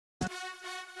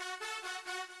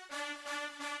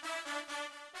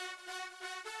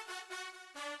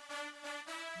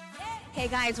Hey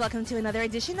guys, welcome to another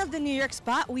edition of the New York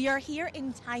Spot. We are here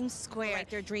in Times Square. Write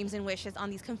their dreams and wishes on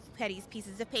these confetti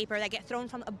pieces of paper that get thrown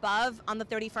from above on the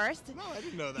 31st. No, I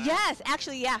didn't know that. Yes,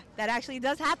 actually, yeah, that actually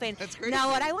does happen. That's crazy. Now,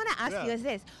 what I want to ask you is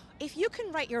this. If you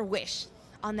can write your wish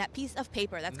on that piece of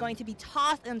paper that's going to be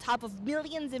tossed on top of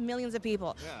millions and millions of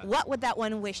people, what would that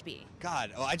one wish be?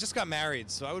 God, I just got married,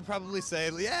 so I would probably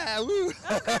say, yeah, woo.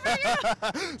 Oh, good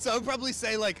for you. So I would probably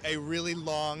say like a really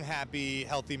long, happy,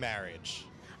 healthy marriage.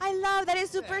 I love that.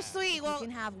 Is super sweet. Well, you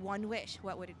can have one wish.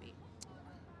 What would it be?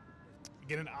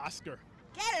 Get an Oscar.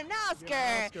 Get an Oscar.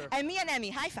 Get an Oscar. And me and Emmy,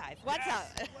 high five. What's up?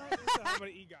 How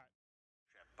many EGOT?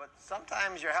 But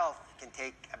sometimes your health can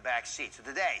take a back seat. So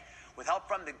today, with help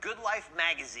from the Good Life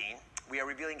magazine, we are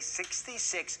revealing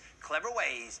 66 clever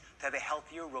ways to have a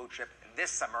healthier road trip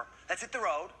this summer. Let's hit the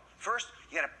road. First,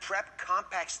 you gotta prep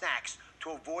compact snacks to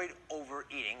avoid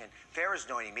overeating. And Farrah's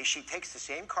joining me. She takes the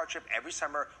same car trip every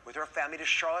summer with her family to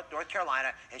Charlotte, North Carolina,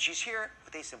 and she's here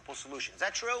with a simple solution. Is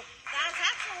that true? That's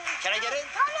absolutely Can I get in?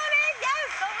 Come on in, yes.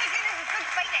 Oh my goodness, I'm so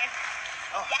excited.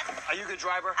 Oh, Yes. Are you a good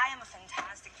driver? I am a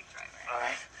fantastic driver. All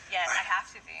right. Yes, All right. I have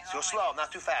to be. Go Oh my slow, goodness. not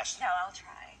too fast. No, I'll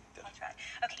try. I'll try.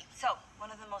 Okay, so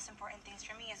one of the most important things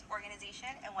for me is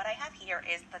organization, and what I have here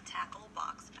is the tackle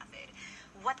box method.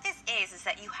 What this is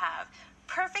that you have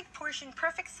perfect portion,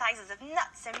 perfect sizes of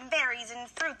nuts and berries and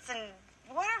fruits and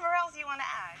whatever else you want to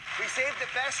add. We saved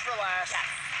the best for last. Yes.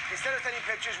 Instead of sending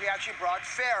pictures, we actually brought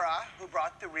Farrah, who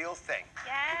brought the real thing.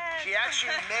 Yes. She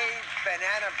actually made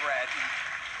banana bread.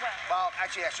 Well,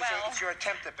 actually, it's your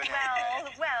attempt at banana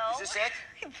bread. Well. Is this it?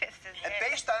 This is And it.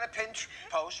 based on a Pinterest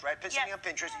post, right? Something on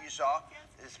Pinterest that you saw.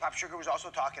 This Pop Sugar was also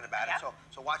talking about it.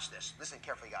 So watch this. Listen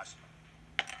carefully, guys.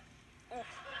 Oof.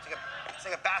 It's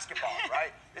like a basketball,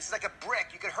 right? This is like a brick.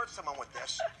 You could hurt someone with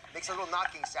this. Makes a little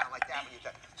knocking sound like that when you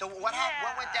do it. So what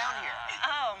went down here?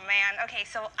 Oh, man. Okay,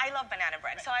 so I love banana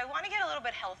bread. So I want to get a little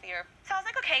bit healthier. So I was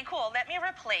like, okay, cool. Let me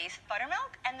replace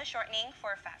buttermilk and the shortening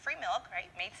for fat-free milk, right?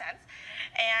 Made sense.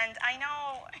 And I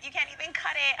know you can't even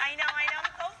cut it. I know.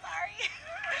 I'm so sorry.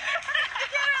 I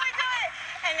can't really do it.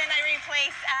 And then I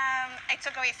replaced, I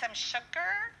took away some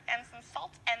sugar and some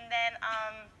salt, and then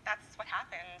that's what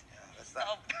happened. That's So,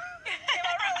 not... it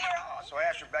went really wrong. So I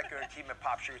asked Rebecca and her team at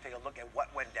Pop Sugar to take a look at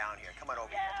what went down here. Come on over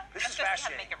here. This is Let's just have to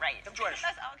fascinating. make it right. Come join us.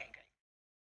 Okay, good.